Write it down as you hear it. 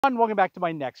Welcome back to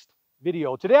my next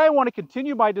video. Today I want to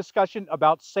continue my discussion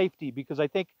about safety because I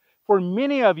think for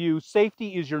many of you, safety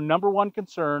is your number one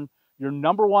concern, your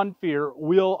number one fear.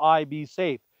 Will I be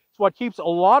safe? It's what keeps a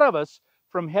lot of us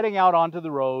from heading out onto the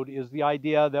road is the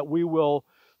idea that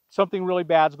something really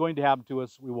bad is going to happen to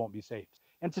us, we won't be safe.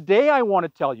 And today I want to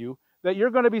tell you that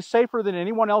you're going to be safer than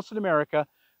anyone else in America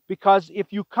because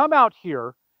if you come out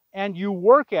here and you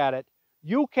work at it,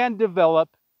 you can develop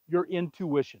your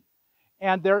intuition.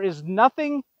 And there is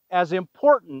nothing as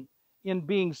important in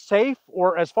being safe,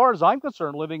 or as far as I'm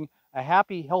concerned, living a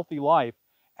happy, healthy life,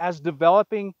 as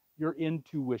developing your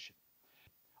intuition.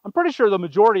 I'm pretty sure the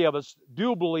majority of us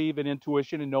do believe in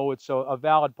intuition and know it's a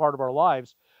valid part of our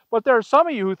lives. But there are some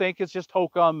of you who think it's just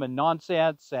hokum and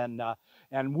nonsense and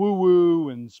woo-woo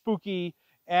and spooky,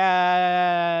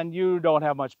 and you don't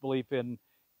have much belief in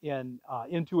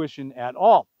intuition at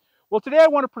all. Well, today I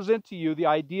want to present to you the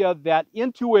idea that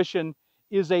intuition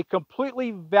is a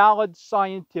completely valid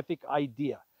scientific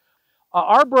idea.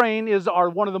 Our brain is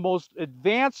one of the most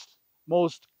advanced,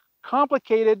 most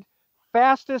complicated,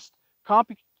 fastest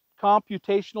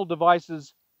computational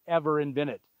devices ever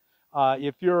invented.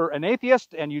 If you're an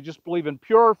atheist and you just believe in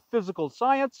pure physical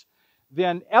science,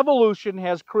 then evolution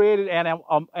has created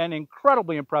an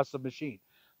incredibly impressive machine.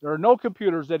 There are no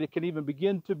computers that it can even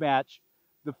begin to match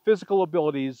the physical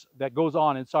abilities that goes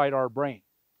on inside our brain.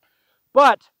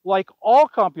 But like all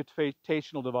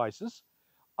computational devices,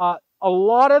 a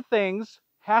lot of things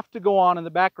have to go on in the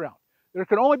background. There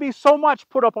can only be so much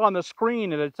put up on the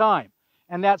screen at a time.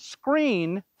 And that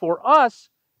screen for us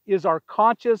is our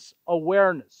conscious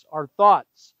awareness, our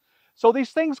thoughts. So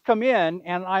these things come in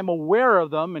and I'm aware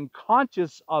of them and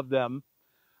conscious of them.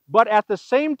 But at the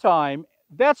same time,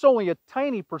 that's only a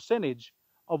tiny percentage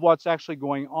of what's actually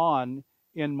going on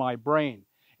in my brain.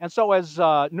 And so as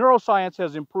neuroscience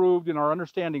has improved and our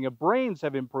understanding of brains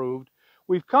have improved,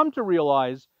 we've come to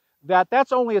realize that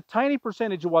that's only a tiny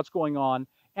percentage of what's going on,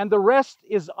 and the rest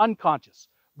is unconscious,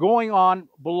 going on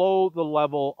below the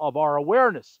level of our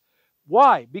awareness.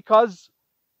 Why? Because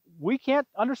we can't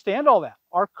understand all that.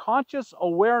 Our conscious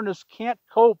awareness can't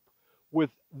cope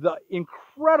with the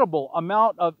incredible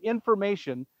amount of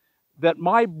information that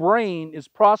my brain is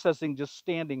processing just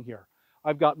standing here.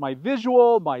 I've got my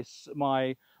visual, my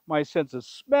sense of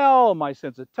smell, my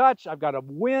sense of touch. I've got a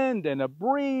wind and a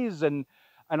breeze, and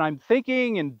I'm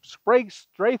thinking, and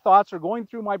stray thoughts are going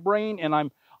through my brain, and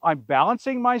I'm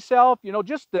balancing myself. You know,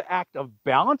 just the act of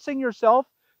balancing yourself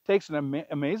takes an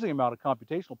amazing amount of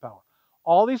computational power.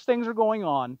 All these things are going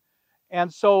on,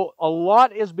 and so a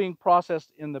lot is being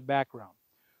processed in the background.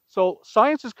 So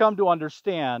science has come to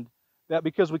understand that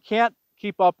because we can't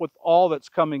keep up with all that's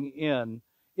coming in,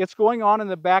 it's going on in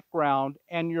the background,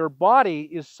 and your body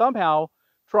is somehow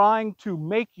trying to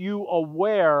make you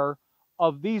aware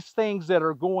of these things that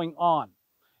are going on.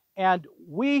 And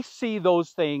we see those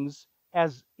things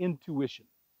as intuition.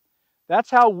 That's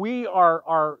how we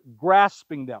are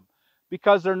grasping them,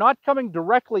 because they're not coming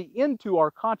directly into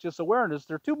our conscious awareness.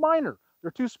 They're too minor.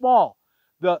 They're too small.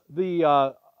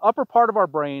 The upper part of our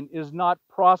brain is not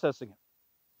processing it.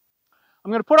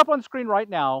 I'm going to put up on the screen right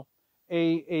now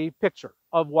a picture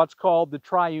of what's called the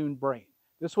triune brain.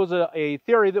 This was a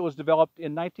theory that was developed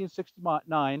in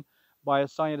 1969 by a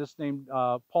scientist named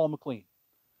Paul MacLean.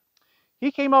 He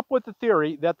came up with the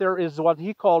theory that there is what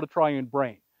he called a triune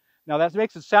brain. Now that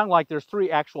makes it sound like there's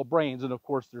three actual brains, and of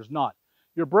course there's not.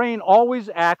 Your brain always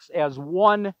acts as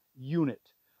one unit,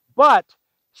 but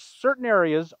certain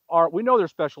areas we know they're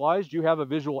specialized. You have a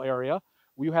visual area,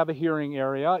 you have a hearing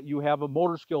area, you have a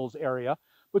motor skills area,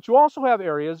 but you also have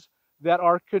areas that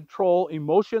control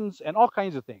emotions and all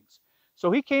kinds of things. So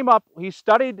he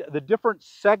studied the different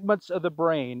segments of the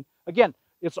brain. Again,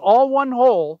 it's all one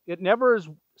whole. It never is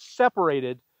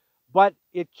separated, but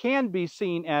it can be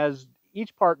seen as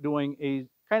each part doing a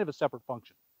kind of a separate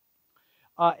function.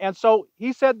 And so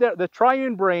he said that the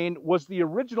triune brain was the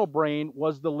original brain,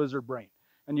 was the lizard brain.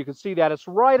 And you can see that it's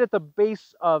right at the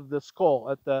base of the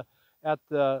skull, at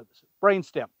the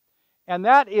brainstem. And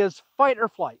that is fight or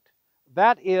flight.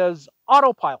 That is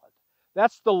autopilot.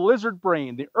 That's the lizard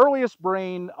brain, the earliest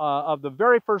brain of the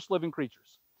very first living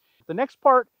creatures. The next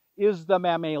part is the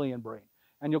mammalian brain.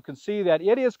 And you can see that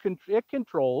it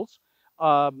controls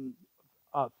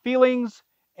feelings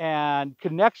and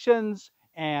connections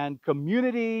and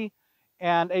community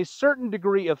and a certain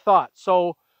degree of thought.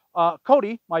 So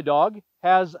Cody, my dog,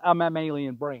 has a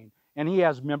mammalian brain, and he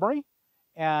has memory,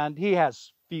 and he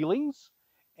has feelings,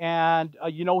 and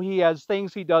he has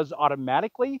things he does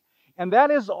automatically, and that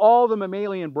is all the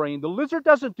mammalian brain. The lizard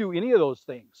doesn't do any of those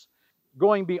things.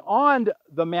 Going beyond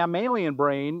the mammalian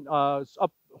brain,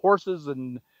 horses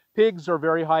and Pigs are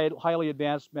very highly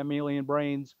advanced mammalian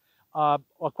brains.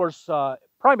 Of course,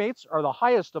 primates are the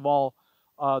highest of all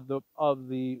of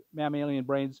the mammalian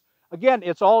brains. Again,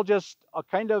 it's all just a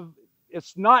kind of,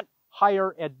 it's not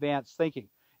higher advanced thinking.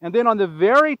 And then on the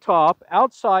very top,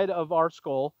 outside of our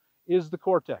skull, is the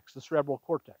cortex, the cerebral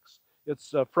cortex.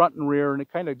 It's front and rear, and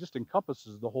it kind of just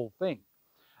encompasses the whole thing.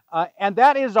 And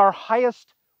that is our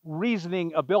highest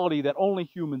reasoning ability that only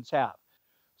humans have.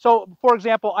 So, for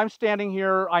example, I'm standing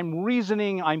here, I'm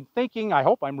reasoning, I'm thinking, I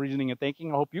hope I'm reasoning and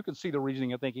thinking, I hope you can see the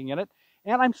reasoning and thinking in it,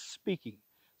 and I'm speaking.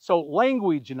 So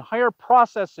language and higher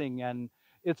processing, and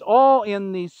it's all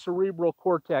in the cerebral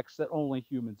cortex that only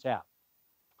humans have.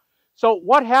 So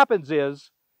what happens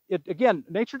is, again,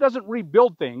 nature doesn't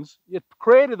rebuild things. It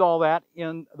created all that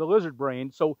in the lizard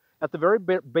brain. So at the very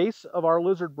base of our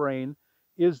lizard brain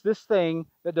is this thing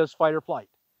that does fight or flight.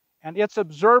 And it's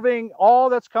observing all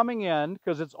that's coming in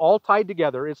because it's all tied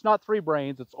together. It's not three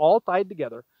brains, it's all tied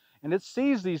together. And it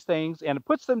sees these things and it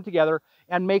puts them together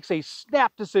and makes a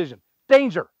snap decision.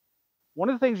 Danger. One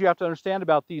of the things you have to understand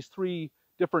about these three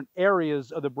different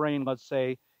areas of the brain, let's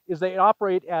say, is they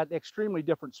operate at extremely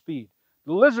different speed.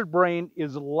 The lizard brain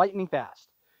is lightning fast.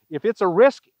 If it's a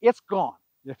risk, it's gone.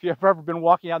 If you've ever been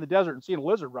walking out in the desert and seen a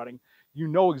lizard running, you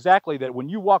know exactly that when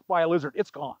you walk by a lizard,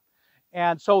 it's gone.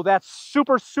 And so that's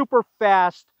super, super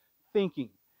fast thinking.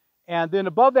 And then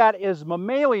above that is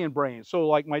mammalian brain. So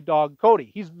like my dog,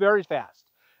 Cody, he's very fast.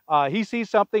 He sees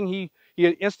something, he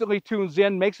instantly tunes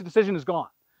in, makes a decision, is gone.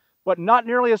 But not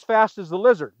nearly as fast as the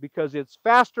lizard because it's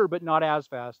faster, but not as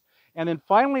fast. And then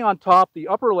finally on top, the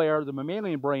upper layer, the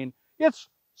mammalian brain, it's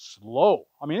slow.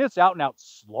 I mean, it's out and out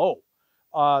slow.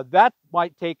 That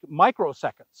might take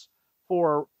microseconds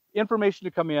for information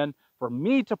to come in, for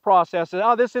me to process it.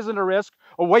 Oh, this isn't a risk.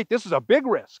 Oh, wait, this is a big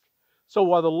risk. So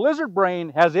while the lizard brain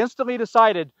has instantly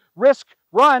decided, risk,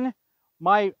 run,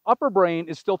 my upper brain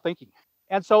is still thinking.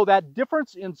 And so that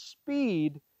difference in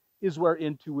speed is where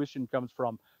intuition comes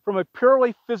from a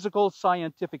purely physical,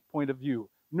 scientific point of view,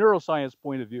 neuroscience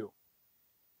point of view.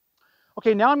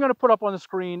 Okay, now I'm going to put up on the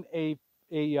screen a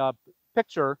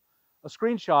picture, a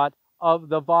screenshot of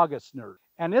the vagus nerve.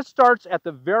 And it starts at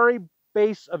the very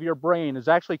base of your brain, is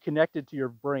actually connected to your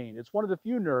brain. It's one of the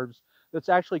few nerves that's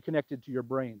actually connected to your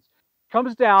brains.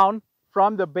 Comes down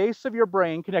from the base of your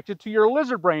brain, connected to your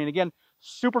lizard brain. Again,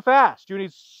 super fast. You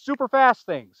need super fast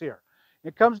things here.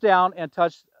 It comes down and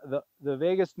touches the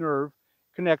vagus nerve,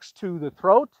 connects to the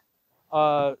throat,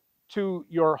 to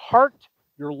your heart,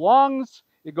 your lungs.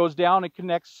 It goes down and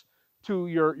connects to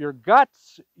your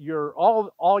guts,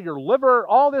 all your liver,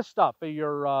 all this stuff,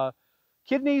 your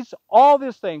kidneys, all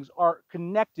these things are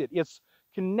connected. It's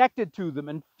connected to them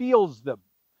and feels them.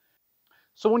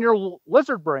 So when your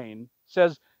lizard brain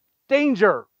says,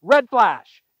 danger, red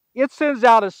flash, it sends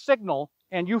out a signal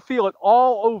and you feel it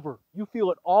all over. You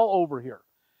feel it all over here.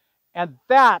 And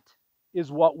that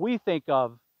is what we think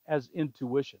of as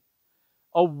intuition.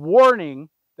 A warning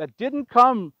that didn't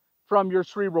come from your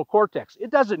cerebral cortex. It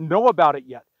doesn't know about it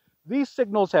yet. These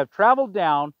signals have traveled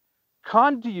down,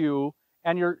 come to you,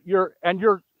 and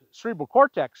your cerebral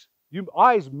cortex, your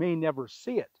eyes may never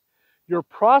see it. Your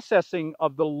processing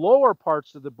of the lower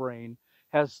parts of the brain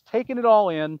has taken it all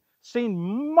in, seen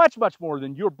much, much more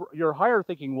than your higher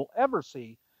thinking will ever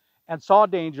see, and saw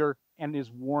danger and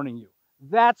is warning you.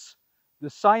 That's the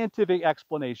scientific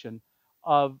explanation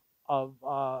of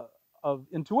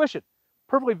intuition.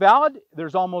 Perfectly valid.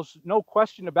 There's almost no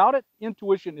question about it.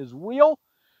 Intuition is real.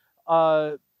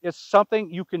 It's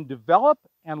something you can develop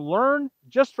and learn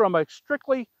just from a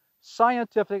strictly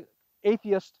scientific,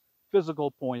 atheist,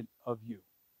 physical point of view.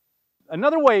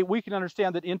 Another way we can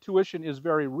understand that intuition is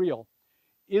very real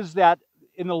is that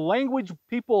in the language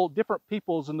different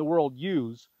peoples in the world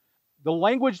use, the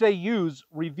language they use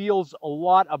reveals a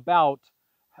lot about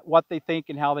what they think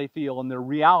and how they feel and their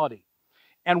reality.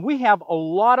 And we have a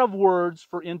lot of words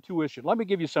for intuition. Let me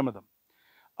give you some of them.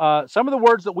 Some of the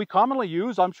words that we commonly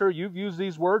use, I'm sure you've used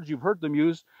these words, you've heard them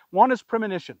used. One is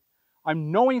premonition.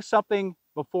 I'm knowing something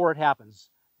before it happens.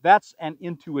 That's an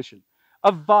intuition.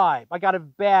 A vibe. I got a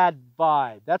bad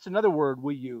vibe. That's another word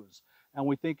we use. And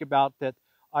we think about that.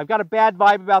 I've got a bad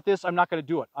vibe about this. I'm not going to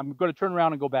do it. I'm going to turn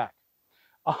around and go back.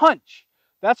 A hunch.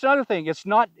 That's another thing.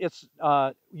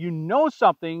 You know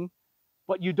something,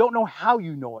 but you don't know how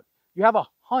you know it. You have a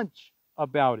hunch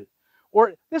about it.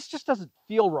 Or this just doesn't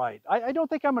feel right. I don't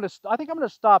think I'm going to, I think I'm going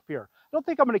to stop here. I don't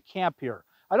think I'm going to camp here.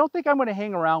 I don't think I'm going to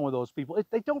hang around with those people.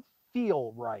 They don't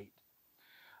feel right.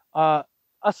 A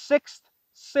sixth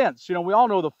sense. You know, we all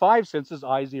know the five senses,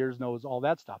 eyes, ears, nose, all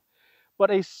that stuff.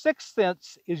 But a sixth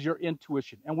sense is your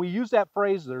intuition. And we use that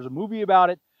phrase. There's a movie about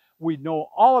it. We know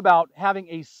all about having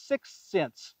a sixth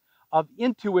sense of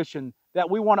intuition that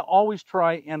we want to always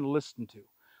try and listen to.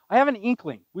 I have an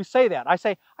inkling. We say that. I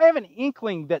say, I have an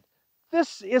inkling that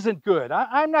this isn't good.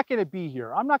 I'm not going to be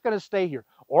here. I'm not going to stay here.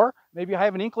 Or maybe I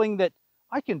have an inkling that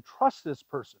I can trust this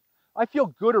person. I feel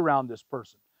good around this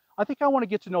person. I think I want to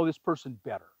get to know this person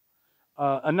better.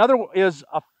 Another is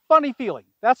a funny feeling.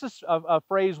 That's a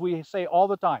phrase we say all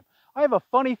the time. I have a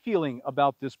funny feeling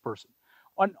about this person.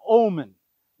 An omen.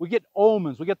 We get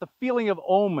omens. We get the feeling of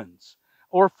omens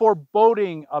or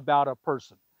foreboding about a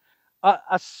person.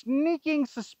 A sneaking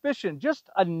suspicion, just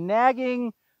a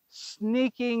nagging,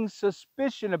 sneaking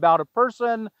suspicion about a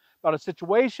person, about a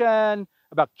situation,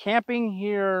 about camping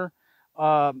here.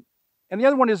 And the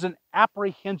other one is an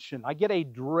apprehension. I get a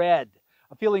dread,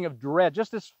 a feeling of dread,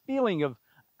 just this feeling of,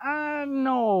 no,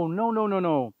 no, no, no,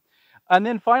 no. And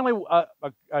then finally,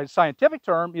 a scientific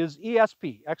term is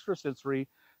ESP, extrasensory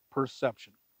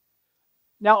perception.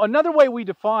 Now, another way we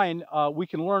define, we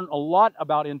can learn a lot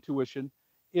about intuition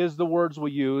is the words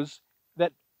we use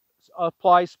that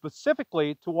apply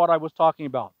specifically to what I was talking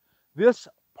about, this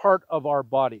part of our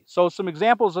body. So some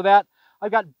examples of that,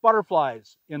 I've got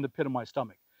butterflies in the pit of my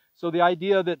stomach. So the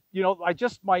idea that, you know,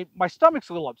 my stomach's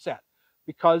a little upset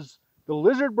because the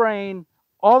lizard brain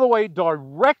all the way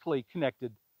directly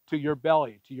connected to your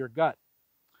belly, to your gut.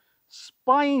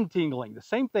 Spine tingling, the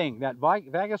same thing. That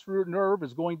vagus nerve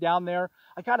is going down there.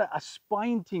 I got a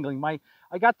spine tingling.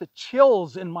 I got the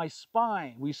chills in my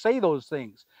spine. We say those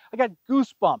things. I got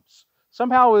goosebumps.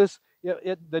 Somehow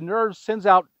the nerve sends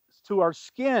out to our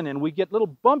skin, and we get little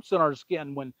bumps in our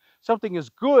skin when something is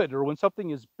good or when something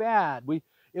is bad. We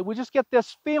just get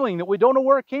this feeling that we don't know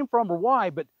where it came from or why,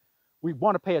 but we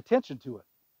want to pay attention to it.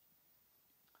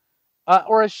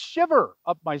 Or a shiver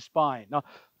up my spine. Now,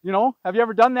 you know, have you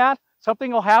ever done that?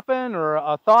 Something will happen, or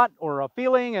a thought or a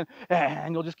feeling,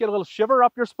 and you'll just get a little shiver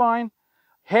up your spine.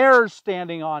 Hairs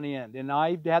standing on end, and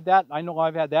I've had that. I know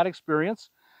I've had that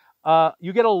experience.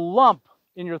 You get a lump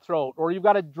in your throat, or you've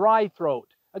got a dry throat.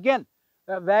 Again,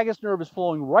 that vagus nerve is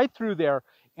flowing right through there,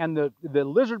 and the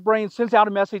lizard brain sends out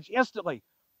a message instantly.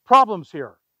 Problems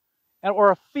here.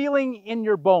 Or a feeling in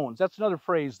your bones. That's another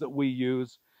phrase that we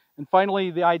use. And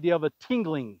finally, the idea of a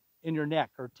tingling in your neck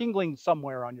or tingling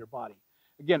somewhere on your body.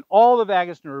 Again, all the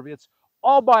vagus nerve, it's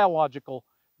all biological,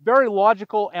 very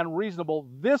logical and reasonable.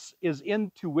 This is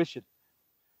intuition.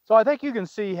 So I think you can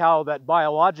see how that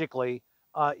biologically,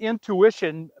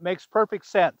 intuition makes perfect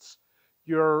sense.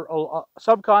 Your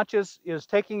subconscious is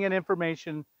taking in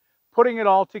information, putting it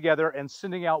all together and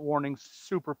sending out warnings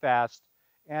super fast.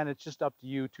 And it's just up to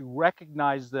you to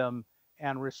recognize them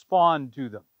and respond to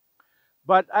them.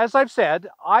 But as I've said,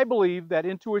 I believe that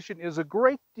intuition is a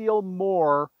great deal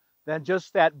more than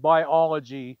just that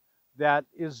biology that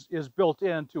is built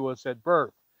into us at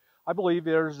birth. I believe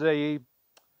there's a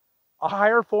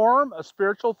higher form, a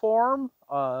spiritual form,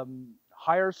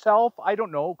 higher self. I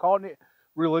don't know, call it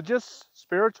religious,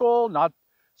 spiritual, not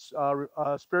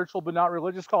spiritual but not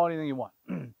religious, call it anything you want.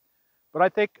 But I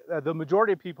think the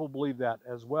majority of people believe that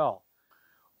as well.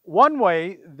 One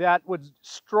way that would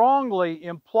strongly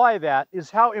imply that is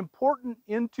how important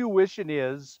intuition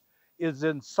is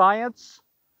in science,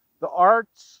 the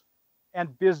arts,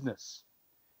 and business.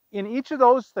 In each of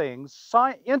those things,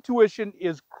 intuition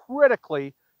is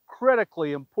critically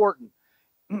important.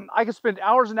 I could spend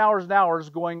hours and hours and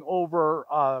hours going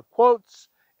over quotes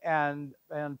and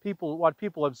what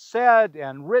people have said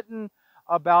and written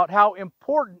about how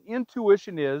important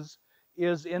intuition is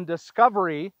in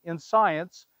discovery, in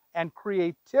science, and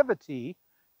creativity,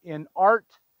 in art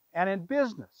and in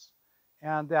business.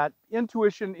 And that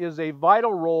intuition is a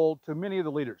vital role to many of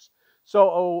the leaders.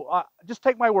 So just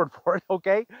take my word for it,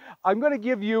 okay? I'm going to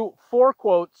give you 4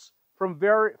 quotes from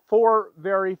 4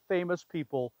 very famous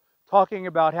people talking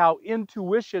about how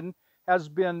intuition has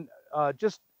been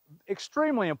just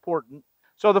extremely important.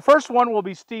 So the first one will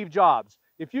be Steve Jobs.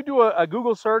 If you do a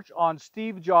Google search on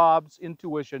Steve Jobs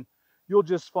intuition, you'll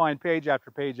just find page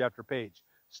after page after page.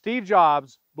 Steve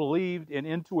Jobs believed in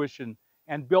intuition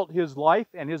and built his life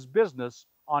and his business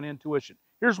on intuition.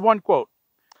 Here's one quote.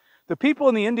 "The people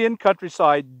in the Indian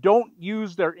countryside don't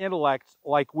use their intellect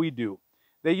like we do.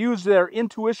 They use their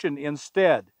intuition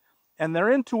instead. And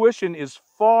their intuition is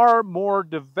far more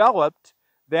developed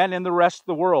than in the rest of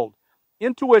the world.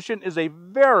 Intuition is a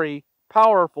very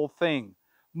powerful thing,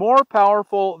 more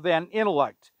powerful than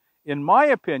intellect. In my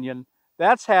opinion,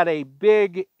 that's had a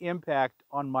big impact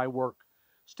on my work."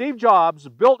 Steve Jobs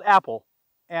built Apple,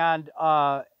 and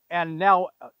now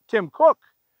Tim Cook.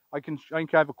 I can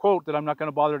have a quote that I'm not going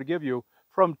to bother to give you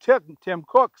from Tim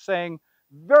Cook saying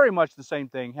very much the same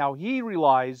thing, how he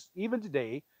relies, even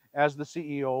today, as the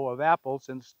CEO of Apple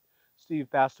since Steve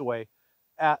passed away,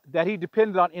 that he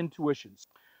depended on intuitions.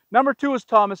 Number two is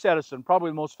Thomas Edison, probably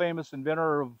the most famous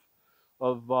inventor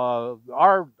of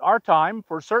our time,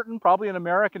 for certain, probably in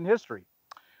American history.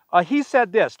 He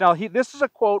said this. Now, this is a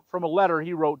quote from a letter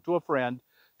he wrote to a friend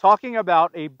talking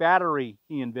about a battery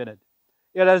he invented.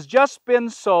 It has just been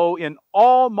so in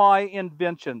all my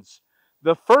inventions.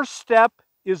 The first step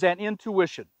is an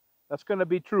intuition. That's going to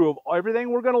be true of everything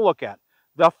we're going to look at.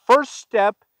 The first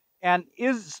step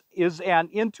is an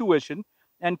intuition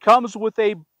and comes with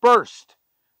a burst.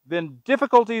 Then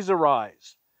difficulties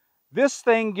arise. This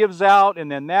thing gives out,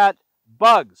 and then that,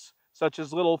 bugs, such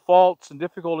as little faults and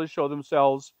difficulties show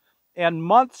themselves, and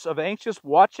months of anxious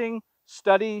watching,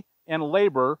 study, and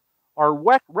labor are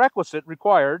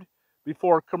required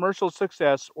before commercial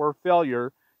success or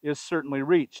failure is certainly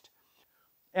reached.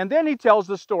 And then he tells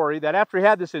the story that after he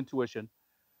had this intuition,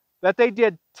 that they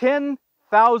did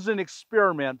 10,000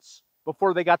 experiments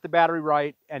before they got the battery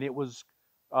right, and it was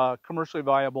commercially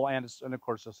viable and of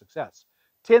course a success.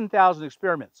 10,000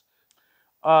 experiments.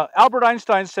 Albert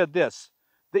Einstein said this: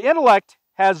 the intellect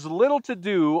has little to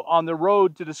do on the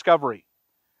road to discovery,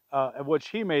 of which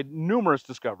he made numerous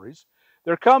discoveries.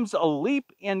 There comes a leap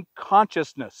in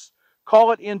consciousness.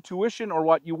 Call it intuition or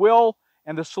what you will,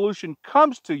 and the solution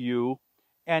comes to you,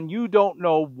 and you don't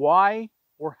know why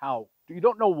or how. You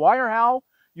don't know why or how.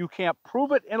 You can't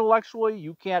prove it intellectually.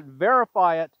 You can't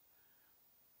verify it.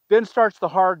 Then starts the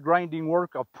hard, grinding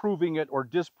work of proving it or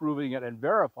disproving it and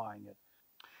verifying it.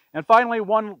 And finally,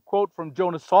 one quote from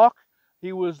Jonas Salk.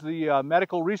 He was the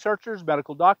medical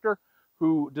doctor,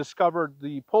 who discovered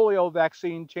the polio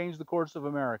vaccine, changed the course of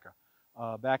America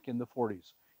back in the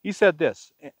 40s. He said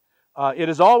this: it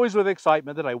is always with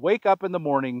excitement that I wake up in the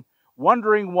morning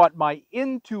wondering what my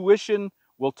intuition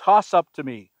will toss up to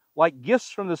me, like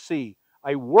gifts from the sea.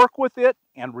 I work with it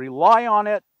and rely on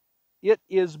it. It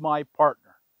is my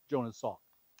partner. Jonas Salk.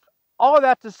 All of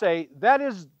that to say, that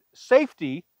is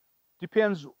safety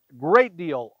depends a great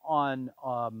deal on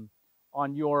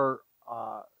your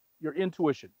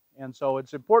intuition, and so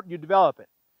it's important you develop it.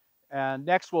 And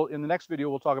in the next video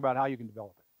we'll talk about how you can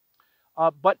develop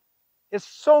it. But it's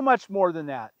so much more than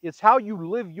that. It's how you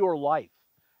live your life,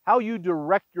 how you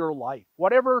direct your life,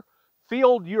 whatever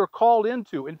field you're called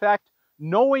into. In fact,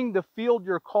 knowing the field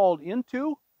you're called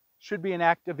into should be an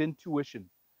act of intuition.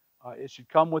 It should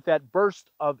come with that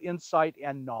burst of insight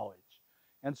and knowledge.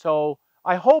 And so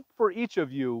I hope for each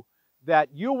of you that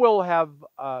you will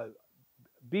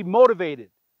be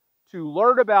motivated to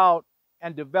learn about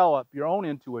and develop your own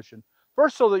intuition.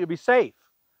 First, so that you'll be safe,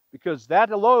 because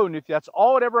that alone, if that's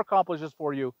all it ever accomplishes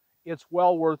for you, it's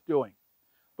well worth doing.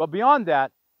 But beyond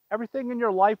that, everything in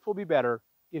your life will be better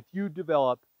if you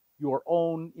develop your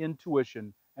own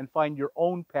intuition and find your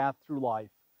own path through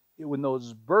life in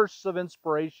those bursts of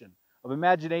inspiration, of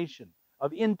imagination,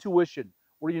 of intuition,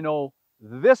 where you know,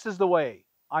 this is the way,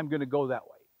 I'm going to go that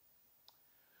way.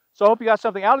 So I hope you got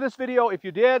something out of this video. If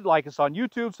you did, like us on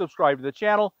YouTube, subscribe to the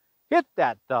channel, hit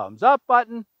that thumbs up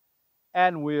button,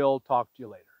 and we'll talk to you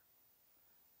later.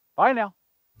 Bye now.